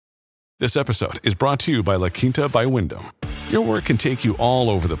This episode is brought to you by La Quinta by Wyndham. Your work can take you all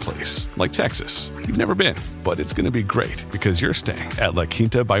over the place, like Texas. You've never been, but it's going to be great because you're staying at La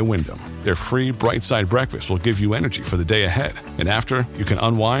Quinta by Wyndham. Their free Bright Side breakfast will give you energy for the day ahead. And after, you can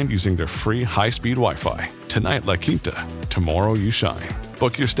unwind using their free high-speed Wi-Fi. Tonight, La Quinta. Tomorrow, you shine.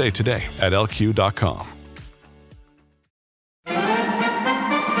 Book your stay today at lq.com. The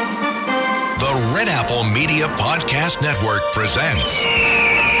Red Apple Media Podcast Network presents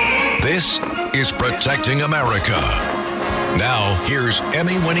This is Protecting America. Now, here's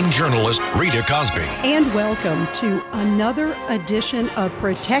Emmy-winning journalist Rita Cosby. And welcome to another edition of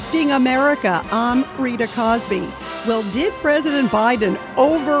Protecting America. I'm Rita Cosby. Well, did President Biden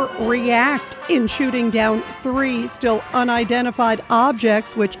overreact in shooting down 3 still unidentified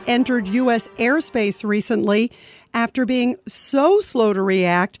objects which entered U.S. airspace recently after being so slow to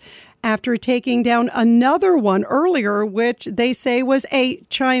react after taking down another one earlier, which they say was a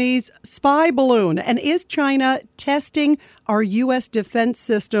Chinese spy balloon? And is China testing our U.S. defense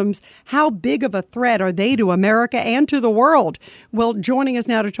systems? How big of a threat are they to America and to the world? Well, joining us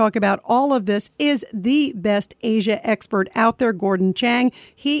now to talk about all of this is the best Asia expert out there, Gordon Chang.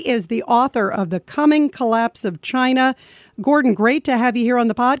 He is the author of The Coming Collapse of China. Gordon, great to have you here on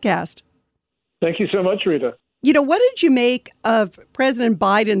the podcast. Thank you so much, Rita. You know, what did you make of President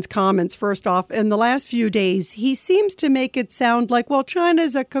Biden's comments, first off, in the last few days? He seems to make it sound like, well,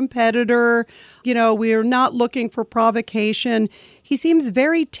 China's a competitor. You know, we're not looking for provocation. He seems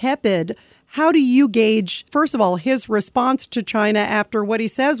very tepid. How do you gauge, first of all, his response to China after what he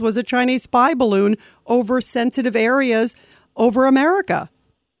says was a Chinese spy balloon over sensitive areas over America?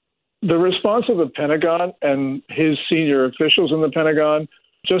 The response of the Pentagon and his senior officials in the Pentagon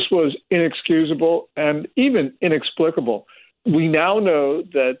just was inexcusable and even inexplicable. We now know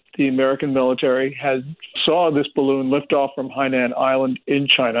that the American military saw this balloon lift off from Hainan Island in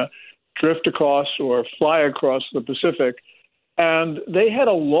China, drift across or fly across the Pacific, and they had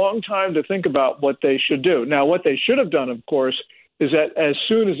a long time to think about what they should do. Now, what they should have done, of course, is that as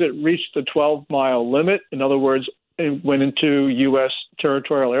soon as it reached the 12-mile limit, in other words, it went into U.S.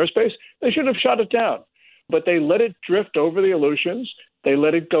 territorial airspace, they should have shot it down. But they let it drift over the Aleutians. They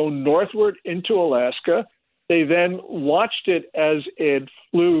let it go northward into Alaska. They then watched it as it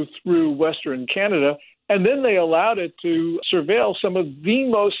flew through Western Canada, and then they allowed it to surveil some of the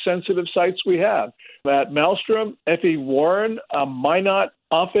most sensitive sites we have at Maelstrom, F.E. Warren, Minot,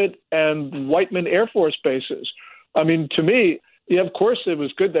 Offutt, and Whiteman Air Force bases. I mean, to me, yeah, of course, it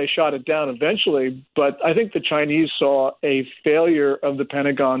was good they shot it down eventually, but I think the Chinese saw a failure of the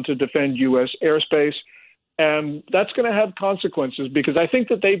Pentagon to defend U.S. airspace. And that's going to have consequences because I think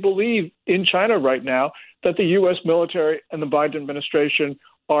that they believe in China right now that the U.S. military and the Biden administration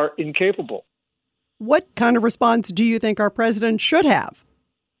are incapable. What kind of response do you think our president should have?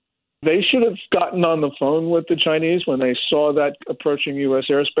 They should have gotten on the phone with the Chinese when they saw that approaching U.S.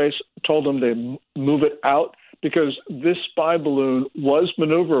 airspace, told them to move it out because this spy balloon was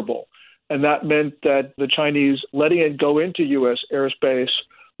maneuverable. And that meant that the Chinese letting it go into U.S. airspace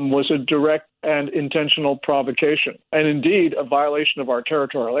was a direct and intentional provocation, and indeed a violation of our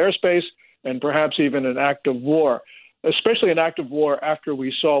territorial airspace and perhaps even an act of war, especially an act of war after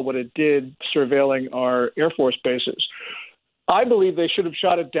we saw what it did surveilling our Air Force bases. I believe they should have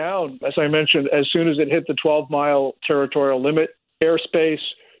shot it down, as I mentioned, as soon as it hit the 12-mile territorial limit, airspace,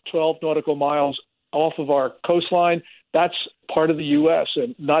 12 nautical miles off of our coastline. That's part of the U.S.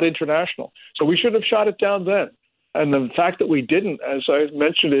 and not international. So we should have shot it down then. And the fact that we didn't, as I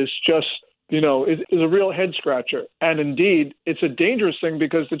mentioned, is just, is a real head scratcher. And indeed, it's a dangerous thing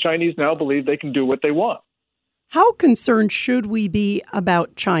because the Chinese now believe they can do what they want. How concerned should we be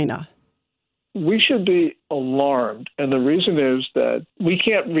about China? We should be alarmed. And the reason is that we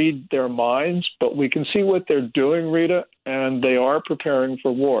can't read their minds, but we can see what they're doing, Rita, and they are preparing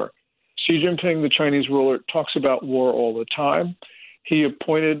for war. Xi Jinping, the Chinese ruler, talks about war all the time. He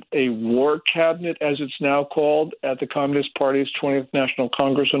appointed a war cabinet, as it's now called, at the Communist Party's 20th National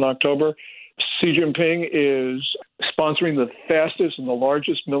Congress in October. Xi Jinping is sponsoring the fastest and the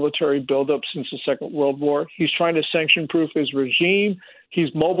largest military buildup since the Second World War. He's trying to sanction-proof his regime. He's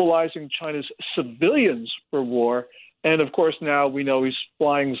mobilizing China's civilians for war. And, of course, now we know he's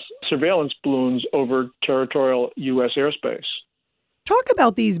flying surveillance balloons over territorial U.S. airspace. Talk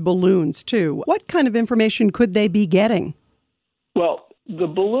about these balloons, too. What kind of information could they be getting? Well, the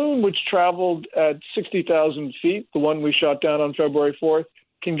balloon, which traveled at 60,000 feet, the one we shot down on February 4th,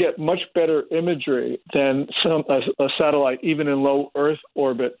 can get much better imagery than a satellite, even in low Earth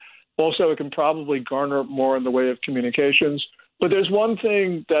orbit. Also, it can probably garner more in the way of communications. But there's one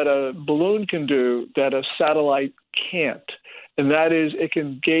thing that a balloon can do that a satellite can't, and that is it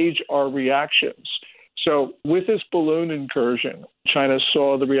can gauge our reactions. So with this balloon incursion, China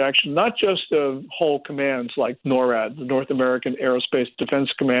saw the reaction not just of whole commands like NORAD, the North American Aerospace Defense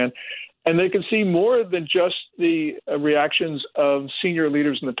Command, and they could see more than just the reactions of senior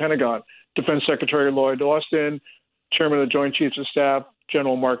leaders in the Pentagon, Defense Secretary Lloyd Austin, Chairman of the Joint Chiefs of Staff,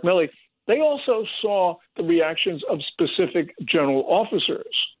 General Mark Milley. They also saw the reactions of specific general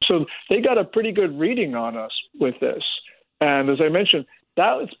officers. So they got a pretty good reading on us with this. And as I mentioned,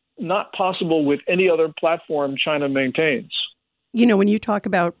 that is not possible with any other platform China maintains. You know, when you talk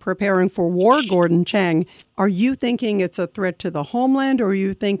about preparing for war, Gordon Chang, are you thinking it's a threat to the homeland, or are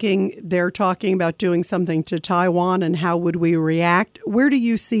you thinking they're talking about doing something to Taiwan, and how would we react? Where do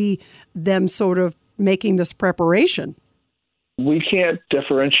you see them sort of making this preparation? We can't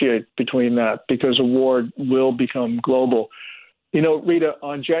differentiate between that because a war will become global. You know, Rita,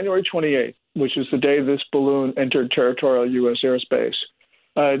 on January 28th, which is the day this balloon entered territorial U.S. airspace,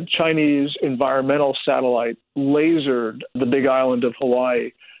 a Chinese environmental satellite lasered the big island of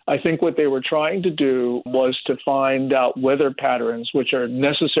Hawaii. I think what they were trying to do was to find out weather patterns which are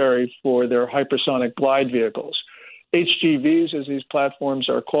necessary for their hypersonic glide vehicles. HGVs, as these platforms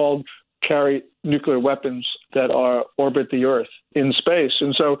are called, carry nuclear weapons that orbit the Earth in space.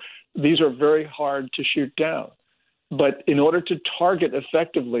 And so these are very hard to shoot down. But in order to target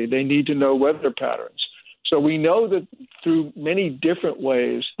effectively, they need to know weather patterns. So we know that through many different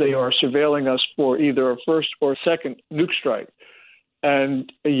ways, they are surveilling us for either a first or second nuke strike.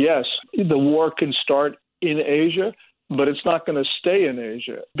 And yes, the war can start in Asia, but it's not going to stay in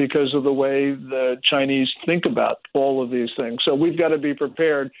Asia because of the way the Chinese think about all of these things. So we've got to be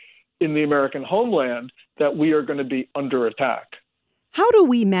prepared in the American homeland that we are going to be under attack. How do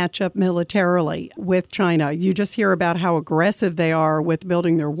we match up militarily with China? You just hear about how aggressive they are with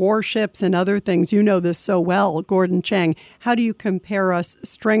building their warships and other things. You know this so well, Gordon Chang. How do you compare us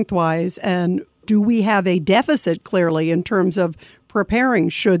strength-wise, and do we have a deficit clearly in terms of preparing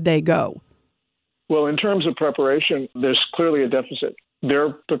should they go? Well, in terms of preparation, there's clearly a deficit.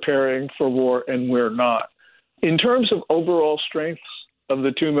 They're preparing for war and we're not. In terms of overall strengths of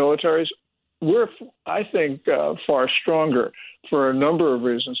the two militaries, we're, I think, far stronger for a number of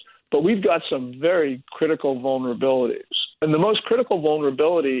reasons, but we've got some very critical vulnerabilities. And the most critical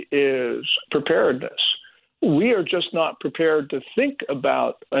vulnerability is preparedness. We are just not prepared to think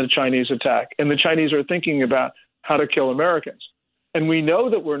about a Chinese attack, and the Chinese are thinking about how to kill Americans. And we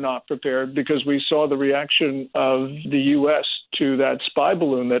know that we're not prepared because we saw the reaction of the U.S. to that spy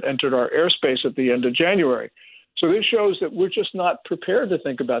balloon that entered our airspace at the end of January. So this shows that we're just not prepared to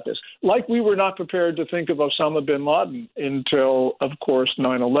think about this, like we were not prepared to think of Osama bin Laden until, of course,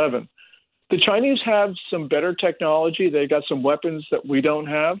 9/11. The Chinese have some better technology. They got some weapons that we don't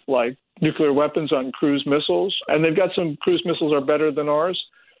have, like nuclear weapons on cruise missiles, and they've got some cruise missiles are better than ours.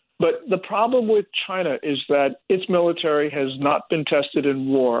 But the problem with China is that its military has not been tested in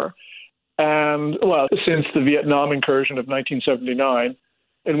war, and since the Vietnam incursion of 1979.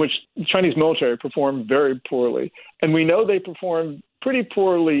 In which the Chinese military performed very poorly. And we know they performed pretty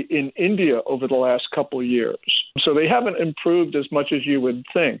poorly in India over the last couple of years. So they haven't improved as much as you would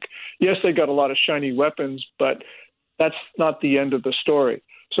think. Yes, they got a lot of shiny weapons, but that's not the end of the story.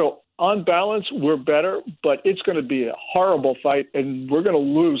 So on balance, we're better, but it's going to be a horrible fight, and we're going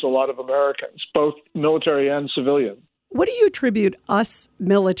to lose a lot of Americans, both military and civilian. What do you attribute us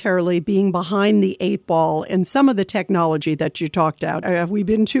militarily being behind the eight ball in some of the technology that you talked about? Have we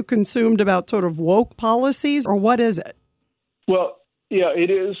been too consumed about sort of woke policies, or what is it? Well, yeah,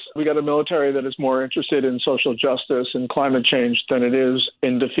 it is. We got a military that is more interested in social justice and climate change than it is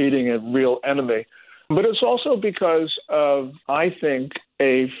in defeating a real enemy. But it's also because of, I think,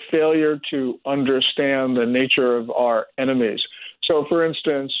 a failure to understand the nature of our enemies. So, for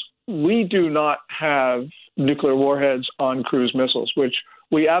instance, we do not have nuclear warheads on cruise missiles, which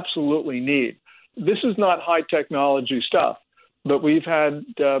we absolutely need. This is not high technology stuff, but we've had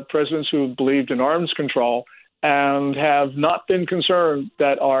presidents who have believed in arms control and have not been concerned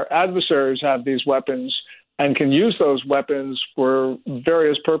that our adversaries have these weapons and can use those weapons for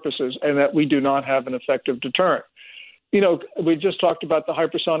various purposes, and that we do not have an effective deterrent. You know, we just talked about the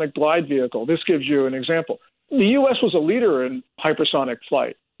hypersonic glide vehicle. This gives you an example. The U.S. was a leader in hypersonic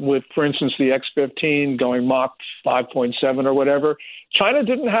flight, with, for instance, the X-15 going Mach 5.7 or whatever. China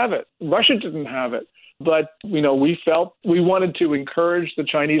didn't have it. Russia didn't have it. But, you know, we felt we wanted to encourage the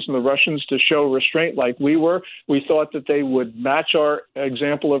Chinese and the Russians to show restraint like we were. We thought that they would match our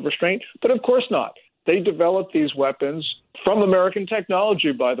example of restraint, but of course not. They developed these weapons from American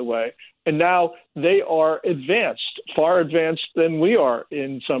technology, by the way. And now they are advanced, far advanced than we are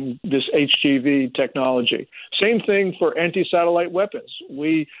in this HGV technology. Same thing for anti-satellite weapons.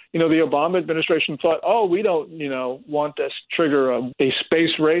 The Obama administration thought, we don't, want to trigger a space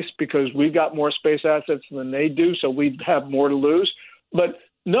race because we've got more space assets than they do, so we have more to lose. But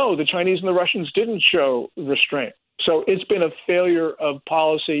no, the Chinese and the Russians didn't show restraint. So it's been a failure of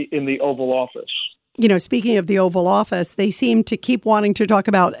policy in the Oval Office. Speaking of the Oval Office, they seem to keep wanting to talk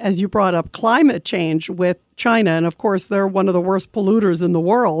about, as you brought up, climate change with China. And of course, they're one of the worst polluters in the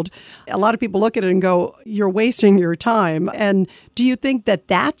world. A lot of people look at it and go, you're wasting your time. And do you think that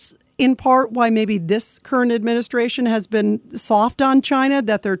that's in part why maybe this current administration has been soft on China,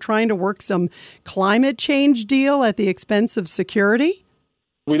 that they're trying to work some climate change deal at the expense of security?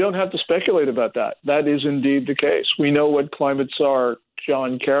 We don't have to speculate about that. That is indeed the case. We know what climate czar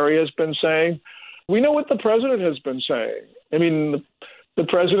John Kerry has been saying. We know what the president has been saying. I mean, the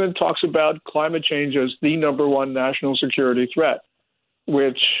president talks about climate change as the number one national security threat,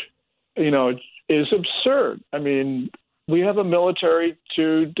 which, is absurd. I mean, we have a military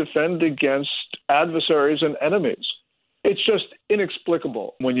to defend against adversaries and enemies. It's just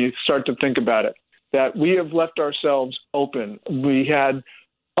inexplicable when you start to think about it, that we have left ourselves open. We had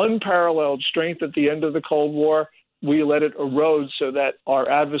unparalleled strength at the end of the Cold War. We let it erode so that our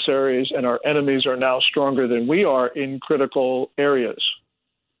adversaries and our enemies are now stronger than we are in critical areas.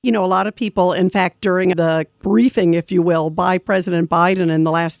 A lot of people, in fact, during the briefing, if you will, by President Biden in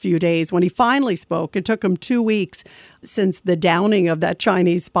the last few days, when he finally spoke, it took him 2 weeks since the downing of that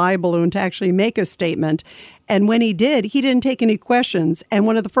Chinese spy balloon to actually make a statement. And when he did, he didn't take any questions. And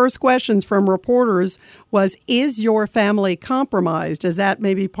one of the first questions from reporters was, is your family compromised? Is that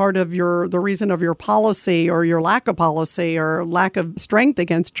maybe part of the reason of your policy or your lack of policy or lack of strength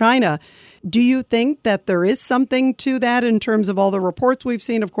against China? Do you think that there is something to that in terms of all the reports we've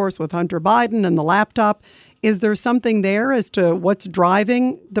seen, of course, with Hunter Biden and the laptop? Is there something there as to what's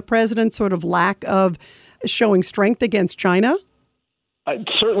driving the president's sort of lack of showing strength against China?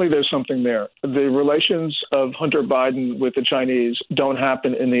 Certainly there's something there. The relations of Hunter Biden with the Chinese don't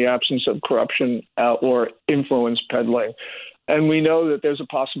happen in the absence of corruption or influence peddling. And we know that there's a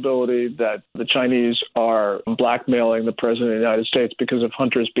possibility that the Chinese are blackmailing the president of the United States because of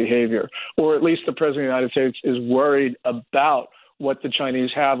Hunter's behavior, or at least the president of the United States is worried about what the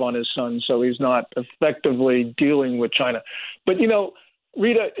Chinese have on his son, so he's not effectively dealing with China. But,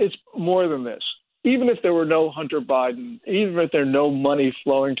 Rita, it's more than this. Even if there were no Hunter Biden, even if there no money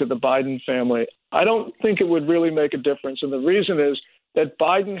flowing to the Biden family, I don't think it would really make a difference. And the reason is that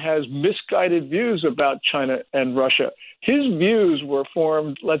Biden has misguided views about China and Russia. His views were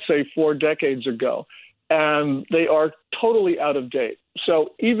formed, let's say, 4 decades ago, and they are totally out of date.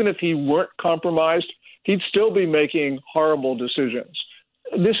 So even if he weren't compromised, he'd still be making horrible decisions.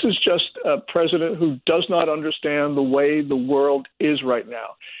 This is just a president who does not understand the way the world is right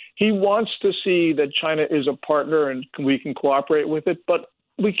now. He wants to see that China is a partner and we can cooperate with it, but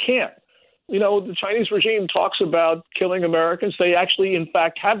we can't. The Chinese regime talks about killing Americans. They actually, in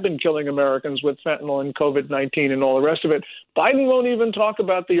fact, have been killing Americans with fentanyl and COVID-19 and all the rest of it. Biden won't even talk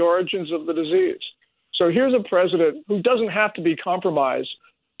about the origins of the disease. So here's a president who doesn't have to be compromised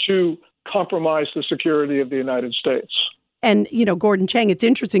to compromise the security of the United States. And, Gordon Chang, it's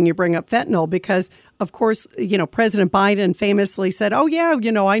interesting you bring up fentanyl because, of course, President Biden famously said,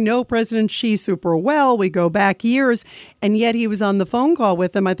 I know President Xi super well. We go back years. And yet he was on the phone call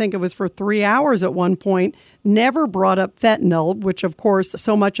with him. I think it was for 3 hours at one point, never brought up fentanyl, which, of course,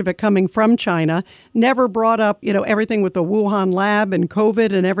 so much of it coming from China, never brought up, everything with the Wuhan lab and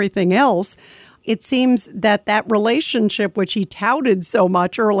COVID and everything else. It seems that relationship, which he touted so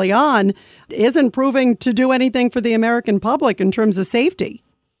much early on, isn't proving to do anything for the American public in terms of safety.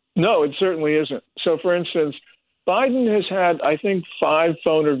 No, it certainly isn't. So, for instance, Biden has had, I think, 5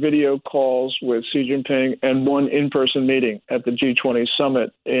 phone or video calls with Xi Jinping and 1 in-person meeting at the G20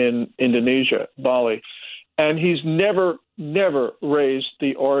 summit in Indonesia, Bali. And he's never raised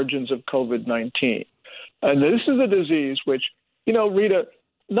the origins of COVID-19. And this is a disease which, Rita,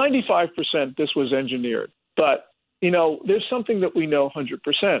 95% this was engineered. But, there's something that we know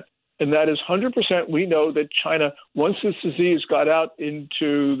 100%, and that is 100% we know that China, once this disease got out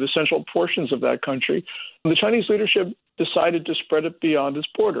into the central portions of that country, the Chinese leadership decided to spread it beyond its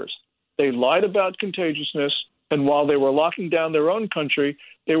borders. They lied about contagiousness, and while they were locking down their own country,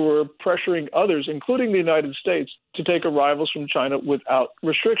 they were pressuring others, including the United States, to take arrivals from China without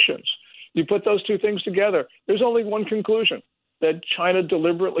restrictions. You put those 2 things together, there's only one conclusion: that China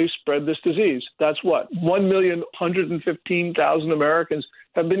deliberately spread this disease. That's what? 1,115,000 Americans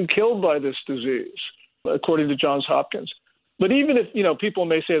have been killed by this disease, according to Johns Hopkins. But even if, people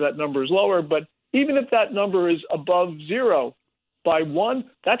may say that number is lower, but even if that number is above zero by one,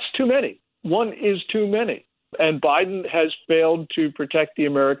 that's too many. One is too many. And Biden has failed to protect the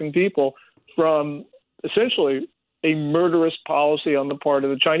American people from essentially a murderous policy on the part of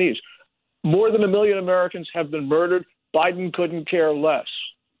the Chinese. More than 1 million Americans have been murdered. Biden couldn't care less.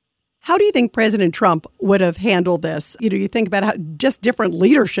 How do you think President Trump would have handled this? You think about how just different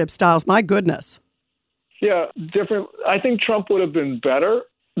leadership styles. My goodness. Yeah, different. I think Trump would have been better.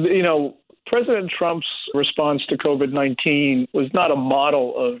 President Trump's response to COVID-19 was not a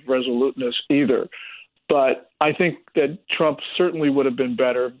model of resoluteness either. But I think that Trump certainly would have been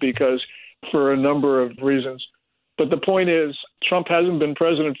better because for a number of reasons. But the point is, Trump hasn't been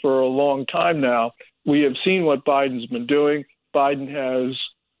president for a long time now. We have seen what Biden's been doing. Biden has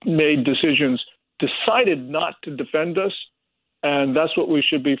made decisions, decided not to defend us, and that's what we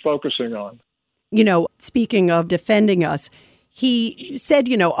should be focusing on. Speaking of defending us, he said,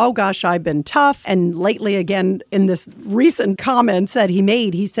 oh gosh, I've been tough. And lately, again, in this recent comments that he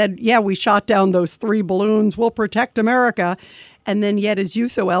made, he said, yeah, we shot down those 3 balloons. We'll protect America. And then yet, as you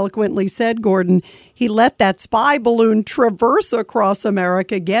so eloquently said, Gordon, he let that spy balloon traverse across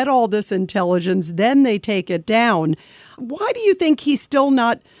America, get all this intelligence, then they take it down. Why do you think he's still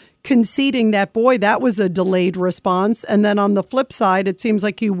not conceding that, boy, that was a delayed response? And then on the flip side, it seems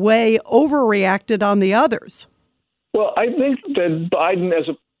like he way overreacted on the others. Well, I think that Biden, as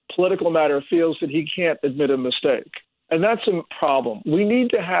a political matter, feels that he can't admit a mistake. And that's a problem. We need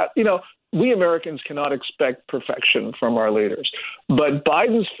to have, we Americans cannot expect perfection from our leaders. But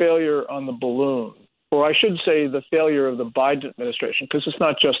Biden's failure on the balloon, or I should say the failure of the Biden administration, because it's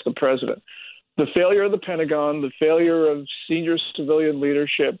not just the president, the failure of the Pentagon, the failure of senior civilian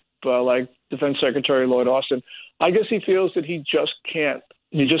leadership like Defense Secretary Lloyd Austin, I guess he feels that he just can't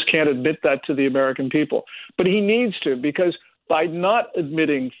admit that to the American people. But he needs to, because by not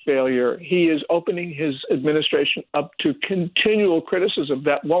admitting failure, he is opening his administration up to continual criticism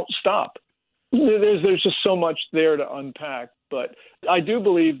that won't stop. There's just so much there to unpack. But I do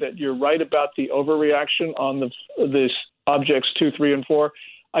believe that you're right about the overreaction on this objects 2, 3, and 4.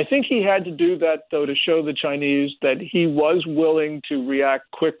 I think he had to do that, though, to show the Chinese that he was willing to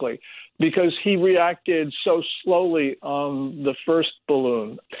react quickly, because he reacted so slowly on the first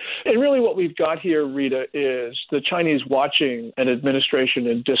balloon. And really what we've got here, Rita, is the Chinese watching an administration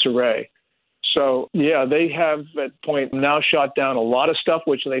in disarray. So, yeah, they have at point now shot down a lot of stuff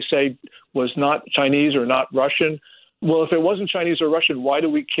which they say was not Chinese or not Russian. Well, if it wasn't Chinese or Russian, why do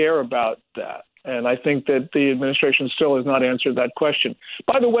we care about that? And I think that the administration still has not answered that question.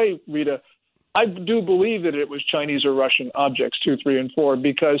 By the way, Rita, I do believe that it was Chinese or Russian objects 2, 3, and 4,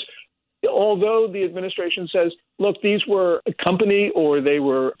 because although the administration says, look, these were a company or they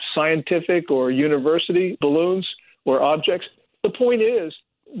were scientific or university balloons or objects, the point is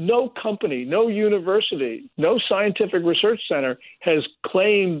no company, no university, no scientific research center has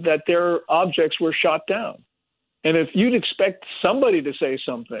claimed that their objects were shot down. And if you'd expect somebody to say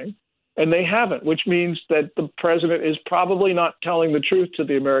something, and they haven't, which means that the president is probably not telling the truth to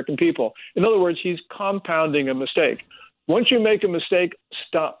the American people. In other words, he's compounding a mistake. Once you make a mistake,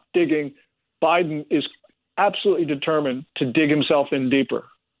 stop digging. Biden is absolutely determined to dig himself in deeper.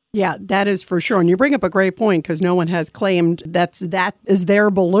 Yeah, that is for sure. And you bring up a great point, because no one has claimed that is their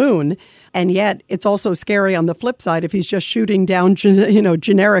balloon. And yet it's also scary on the flip side. If he's just shooting down,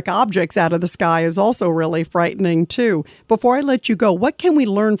 generic objects out of the sky is also really frightening, too. Before I let you go, what can we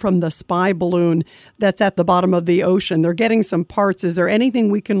learn from the spy balloon that's at the bottom of the ocean? They're getting some parts. Is there anything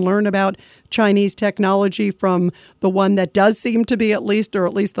we can learn about Chinese technology from the one that does seem to be, at least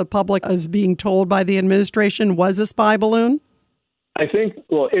the public is being told by the administration, was a spy balloon? I think,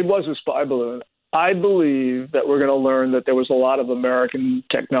 it was a spy balloon. I believe that we're going to learn that there was a lot of American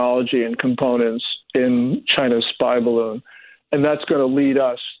technology and components in China's spy balloon. And that's going to lead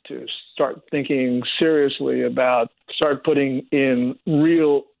us to start thinking seriously start putting in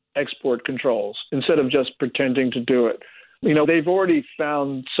real export controls instead of just pretending to do it. They've already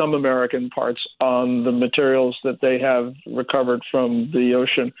found some American parts on the materials that they have recovered from the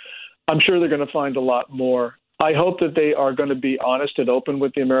ocean. I'm sure they're going to find a lot more. I hope that they are going to be honest and open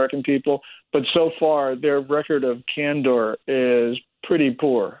with the American people, but so far their record of candor is pretty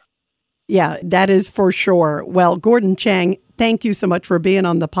poor. Yeah, that is for sure. Well, Gordon Chang, thank you so much for being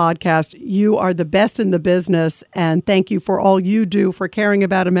on the podcast. You are the best in the business, and thank you for all you do for caring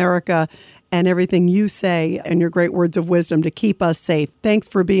about America and everything you say and your great words of wisdom to keep us safe. Thanks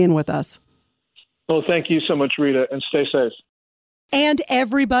for being with us. Well, thank you so much, Rita, and stay safe. And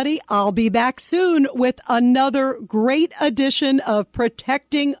everybody, I'll be back soon with another great edition of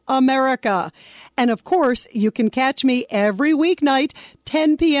Protecting America. And of course, you can catch me every weeknight,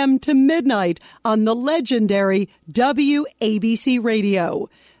 10 p.m. to midnight on the legendary WABC Radio.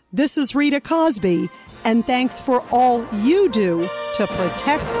 This is Rita Cosby, and thanks for all you do to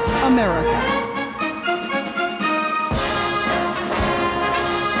protect America.